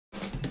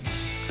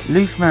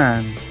Loose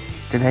Man.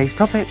 Today's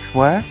topics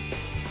were: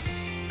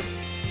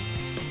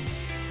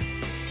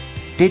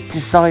 did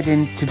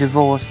deciding to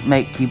divorce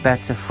make you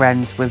better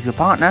friends with your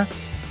partner?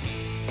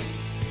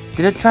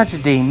 Did a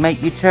tragedy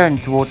make you turn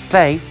towards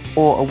faith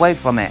or away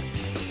from it?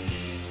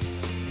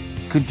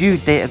 Could you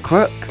date a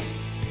crook?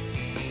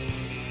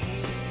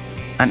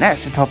 An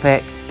extra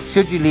topic: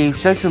 should you leave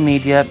social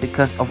media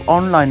because of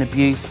online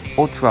abuse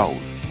or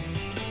trolls?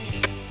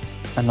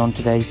 And on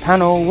today's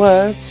panel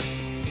was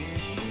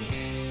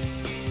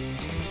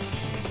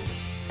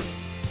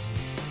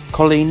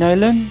Coleen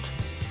Nolan,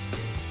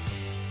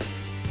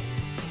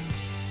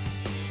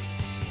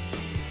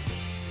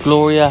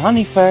 Gloria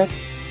Hunniford,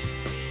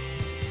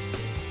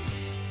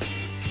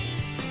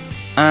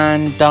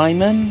 and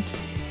Diamond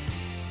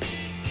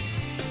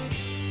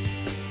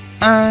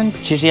and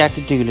Chizzy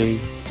Akudolu.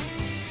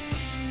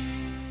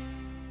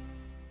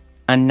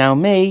 And now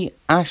me,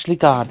 Ashley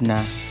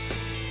Gardner.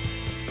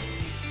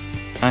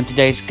 And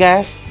today's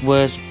guest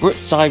was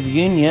Brookside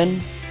Reunion,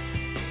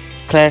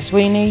 Claire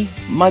Sweeney,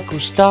 Michael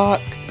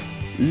Stark,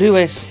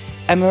 Lewis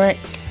Emmerich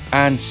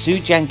and Sue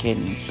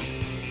Jenkins.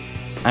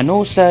 And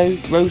also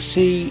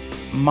Rosie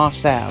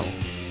Marcel.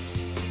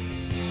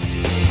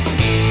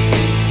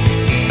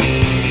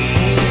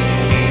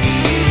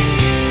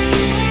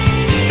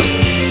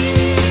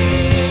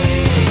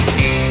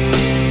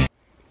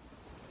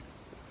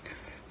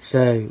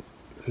 So,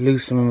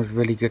 LOOSEMAN was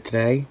really good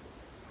today.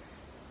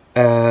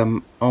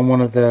 On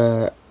one of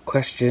the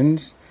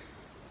questions,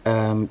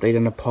 they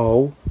done a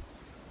poll.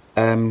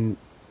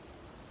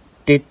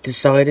 Did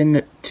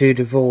deciding to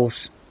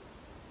divorce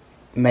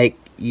make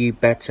you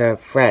better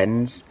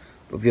friends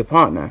with your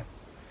partner?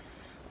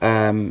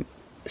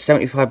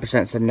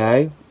 75% said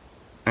no,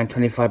 and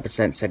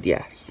 25% said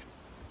yes.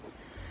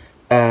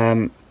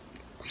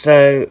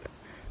 So,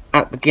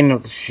 at the beginning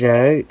of the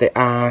show, they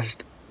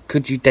asked,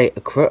 could you date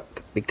a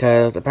crook?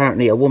 Because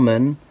apparently a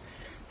woman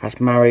has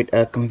married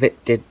a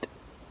convicted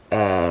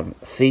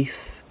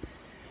thief,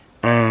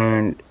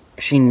 and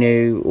she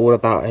knew all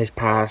about his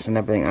past and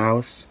everything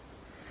else.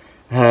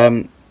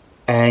 And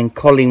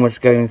Coleen was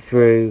going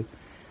through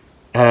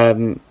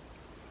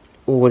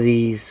all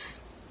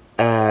these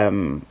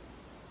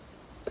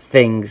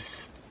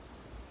things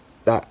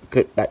that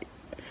could,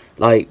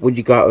 like, would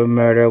you go out with a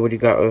murderer? Would you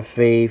go out with a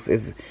thief?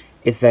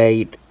 If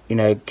they'd,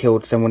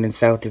 killed someone in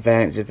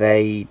self-defense? If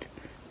they'd,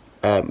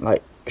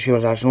 like, she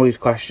was asking all these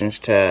questions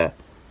to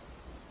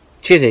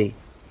Chizzy,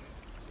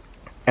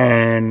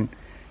 and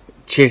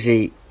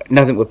Chizzy,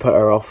 nothing would put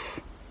her off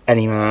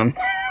any man,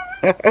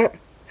 no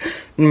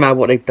matter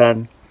what they've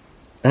done.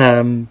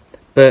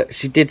 But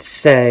she did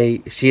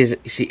say she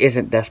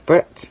isn't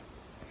desperate,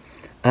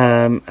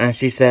 and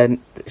she said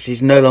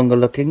she's no longer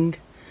looking.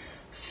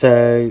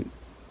 So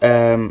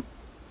I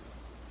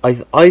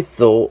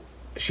thought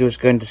she was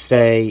going to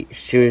say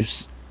she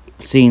was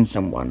seeing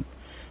someone,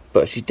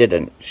 but she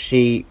didn't.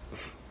 She's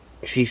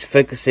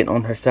focusing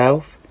on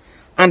herself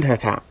and her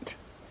cat.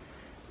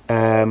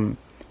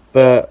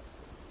 But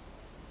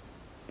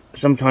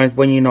sometimes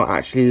when you're not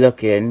actually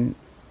looking,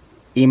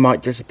 you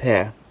might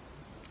disappear.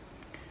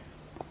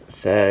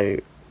 So,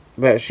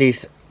 but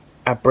she's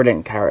a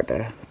brilliant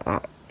character.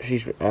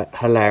 She's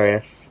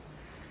hilarious.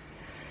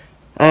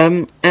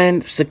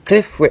 And so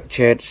Cliff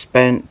Richard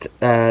spent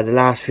the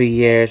last few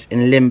years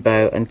in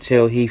limbo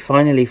until he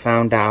finally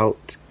found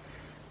out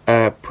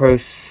I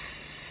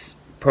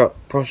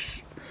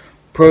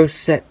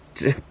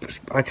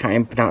can't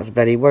even pronounce the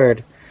bloody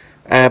word.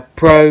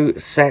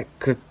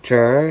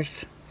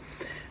 Prosecutors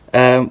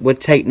would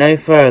take no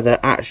further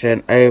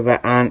action over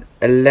an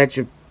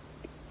alleged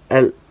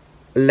I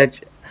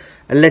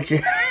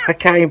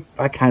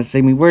can't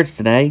say my words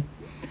today.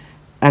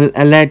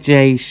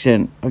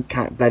 Allegation, I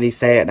can't bloody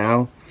say it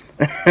now,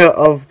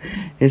 of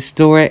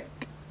historic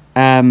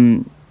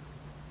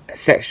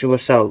sexual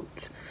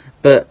assault.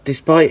 But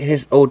despite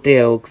his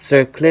ordeal,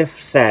 Sir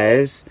Cliff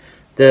says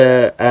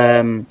the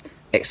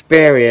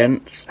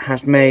experience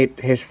has made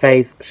his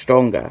faith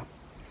stronger.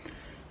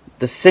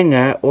 The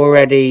singer,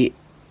 already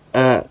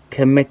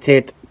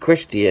committed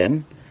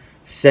Christian,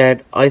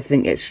 said, I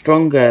think it's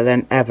stronger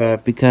than ever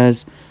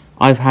because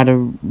I had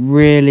to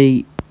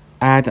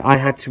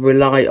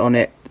rely on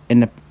it in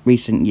the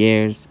recent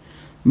years,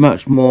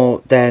 much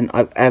more than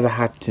I've ever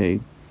had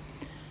to.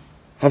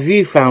 Have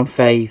you found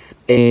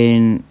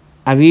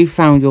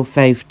your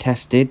faith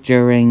tested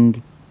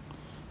during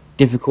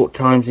difficult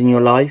times in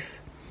your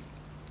life?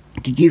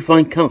 Did you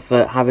find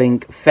comfort having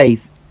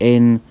faith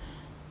in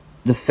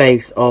the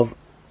face of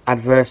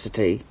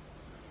adversity?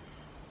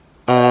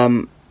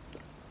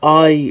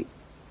 I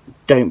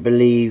don't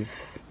believe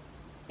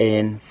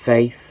in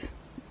faith.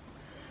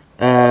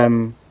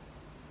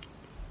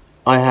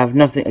 I have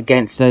nothing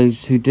against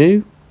those who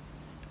do,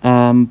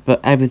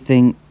 but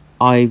everything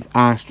I've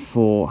asked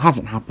for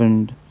hasn't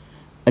happened.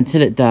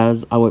 Until it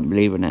does, I won't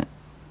believe in it.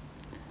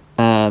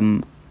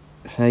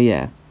 So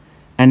yeah.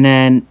 And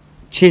then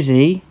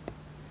Chizzy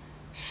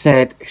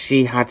said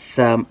she had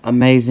some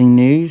amazing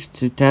news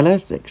to tell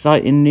us,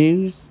 exciting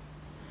news.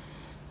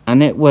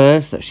 and it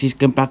was that she's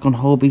going back on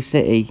Holby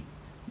City,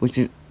 which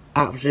is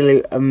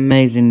absolute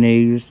amazing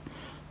news.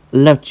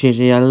 Love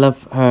Chizzy, I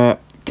love her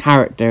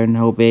character in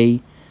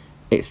Holby.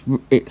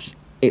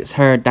 It's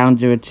her down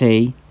to a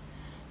T.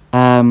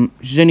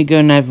 She's only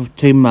going there for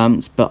 2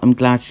 months, but I'm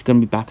glad she's going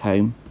to be back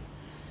home.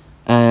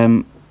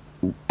 And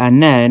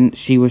then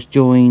she was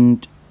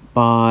joined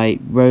by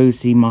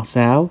Rosie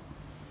Marcel,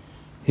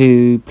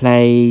 who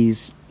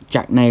plays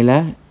Jack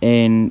Naylor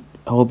in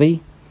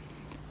Holby.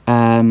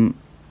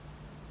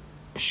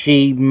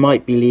 She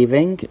might be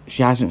leaving.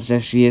 She hasn't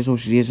said she is or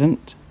she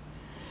isn't.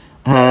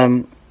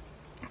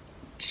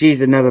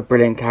 She's another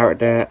brilliant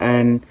character,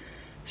 and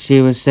she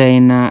was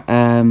saying that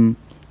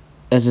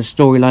there's a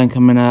storyline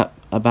coming up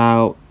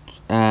about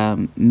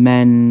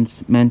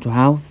men's mental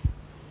health,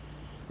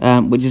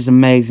 which is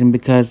amazing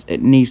because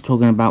it needs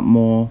talking about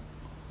more.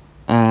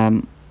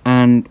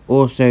 And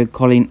also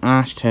Coleen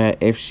asked her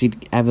if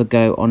she'd ever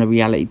go on a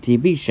reality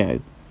TV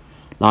show,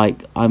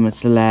 like I'm a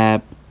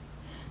Celeb,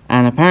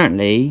 and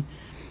apparently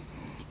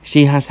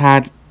she has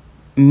had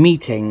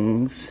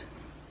meetings,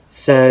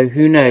 so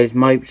who knows,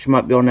 she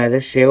might be on there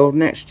this year or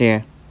next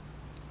year.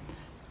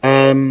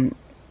 And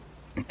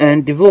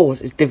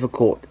divorce is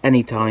difficult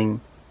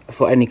anytime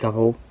for any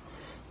couple,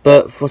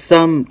 but for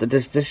some the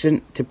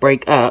decision to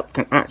break up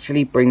can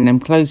actually bring them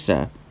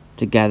closer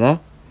together.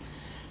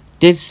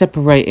 Did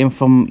separating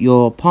from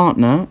your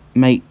partner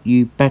make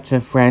you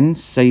better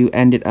friends so you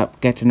ended up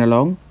getting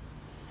along?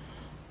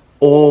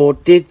 Or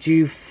did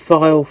you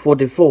file for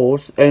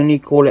divorce, only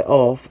call it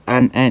off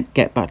and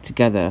get back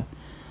together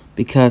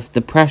because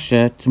the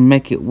pressure to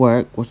make it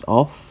work was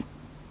off?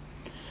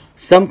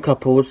 Some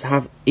couples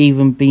have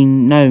even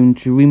been known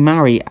to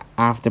remarry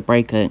after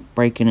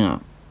breaking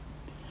up.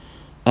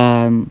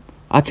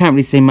 I can't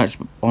really say much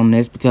on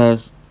this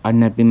because I've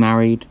never been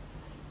married.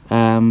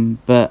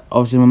 But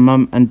obviously my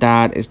mum and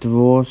dad is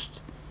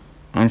divorced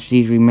and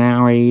she's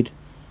remarried.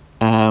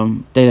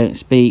 They don't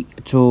speak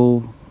at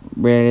all,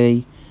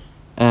 really.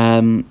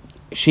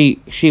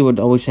 She would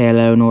always say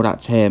hello and all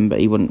that to him, but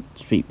he wouldn't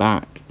speak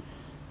back.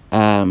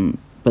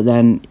 But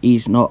then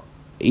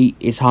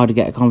it's hard to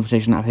get a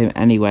conversation out of him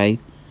anyway.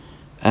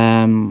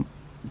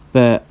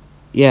 But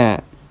yeah,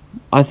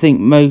 I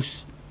think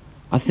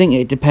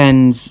it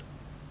depends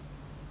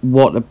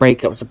what the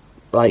breakups are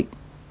like,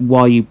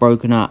 why you've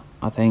broken up,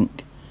 I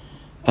think.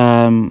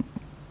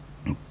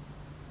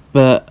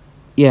 But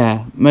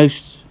yeah,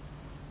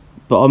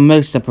 on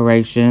most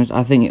separations,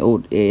 I think it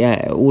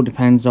all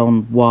depends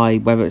on why,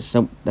 whether it's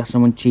that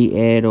someone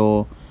cheated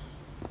or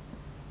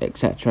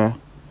etc.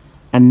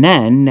 And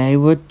then they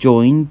were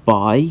joined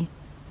by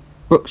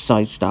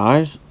Brookside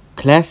stars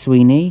Claire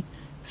Sweeney,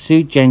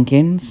 Sue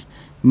Jenkins,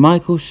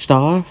 Michael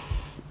Starks,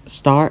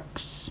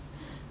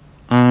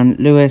 and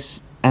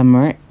Lewis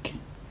Emmerich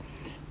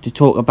to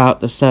talk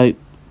about the soap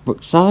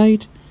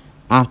Brookside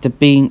after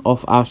being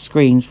off our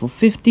screens for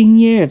 15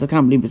 years. I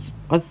can't believe it's...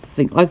 I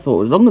thought it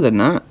was longer than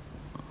that.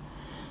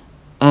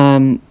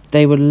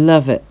 They would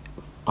love it.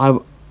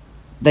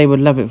 They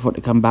would love it for it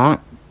to come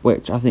back,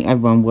 which I think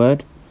everyone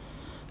would.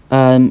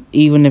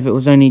 Even if it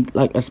was only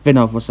like a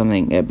spin-off or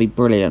something, it'd be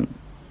brilliant.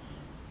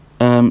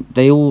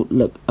 They all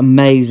look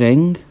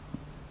amazing.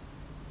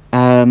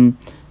 And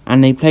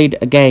they played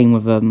a game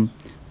with them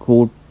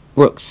called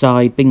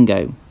Brookside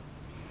Bingo.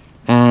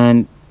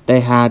 And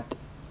they had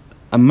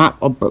a map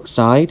of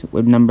Brookside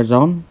with numbers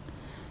on,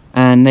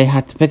 and they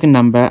had to pick a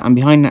number, and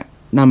behind that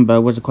number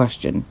was a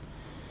question.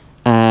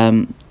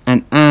 And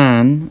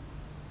Anne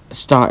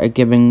started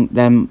giving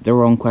them the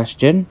wrong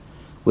question,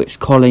 which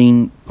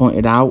Coleen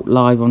pointed out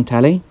live on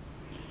telly,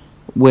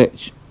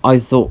 which I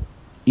thought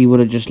you would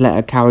have just let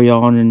her carry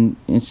on and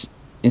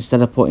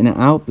instead of pointing it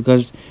out,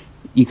 because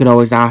you could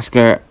always ask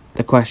her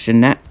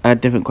a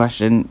different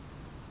question,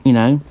 you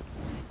know,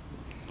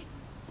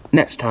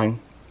 next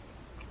time.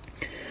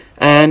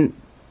 And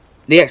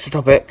the extra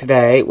topic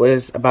today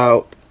was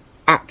about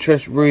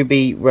actress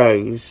Ruby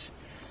Rose.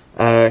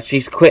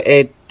 She's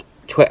quitted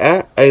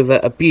Twitter over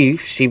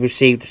abuse she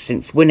received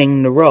since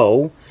winning the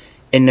role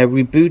in the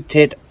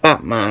rebooted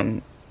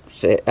Batwoman's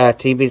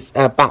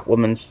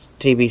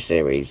TV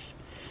series.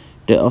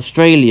 The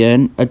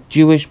Australian, a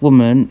Jewish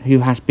woman who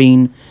has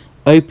been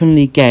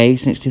openly gay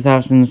since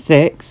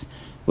 2006,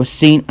 was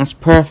seen as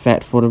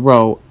perfect for the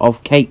role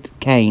of Kate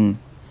Kane,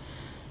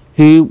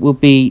 who will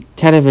be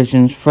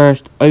television's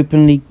first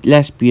openly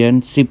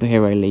lesbian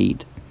superhero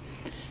lead.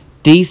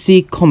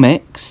 DC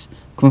Comics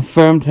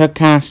confirmed her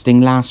casting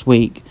last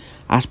week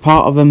as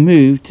part of a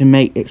move to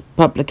make its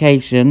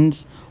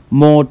publications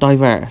more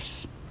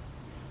diverse.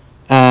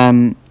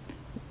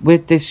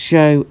 With this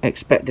show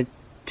expected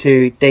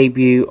to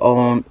debut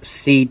on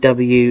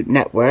CW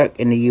Network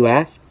in the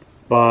US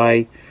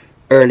by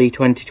early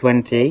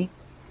 2020.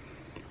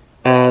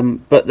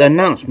 But the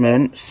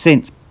announcement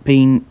since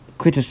been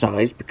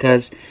criticised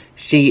because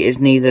she is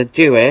neither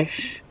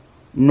Jewish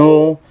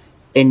nor,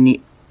 in the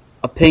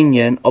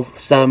opinion of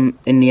some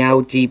in the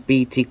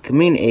LGBT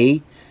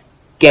community,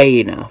 gay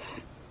enough.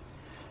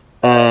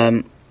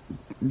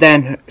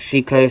 Then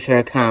she closed her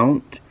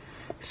account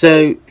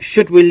So,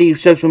 should we leave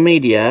social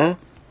media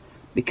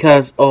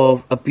because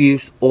of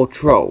abuse or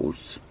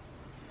trolls?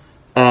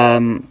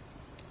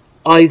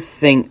 I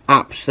think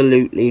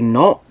absolutely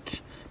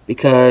not,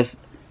 because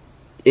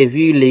if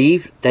you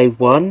leave, they've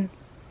won.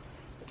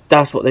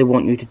 That's what they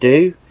want you to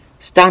do.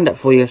 Stand up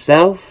for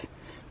yourself.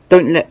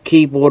 Don't let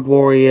keyboard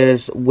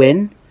warriors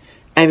win.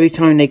 Every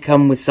time they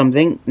come with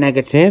something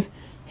negative,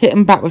 hit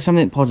them back with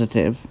something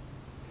positive.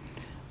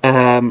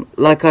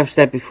 Like I've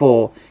said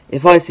before,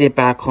 if I see a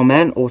bad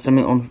comment or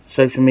something on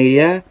social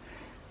media,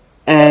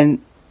 and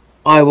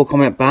I will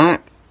comment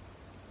back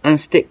and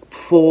stick up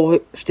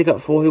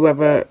for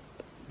whoever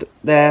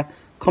they're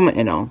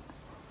commenting on.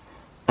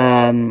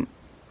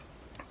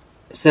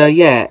 So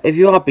yeah, if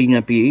you are being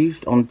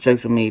abused on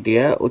social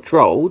media or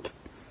trolled,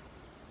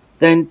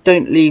 then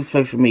don't leave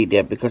social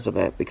media because of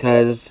it,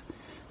 because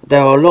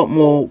there are a lot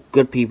more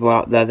good people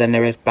out there than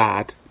there is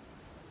bad.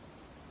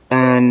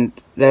 And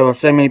there are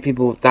so many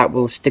people that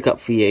will stick up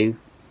for you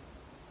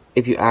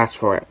if you ask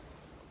for it.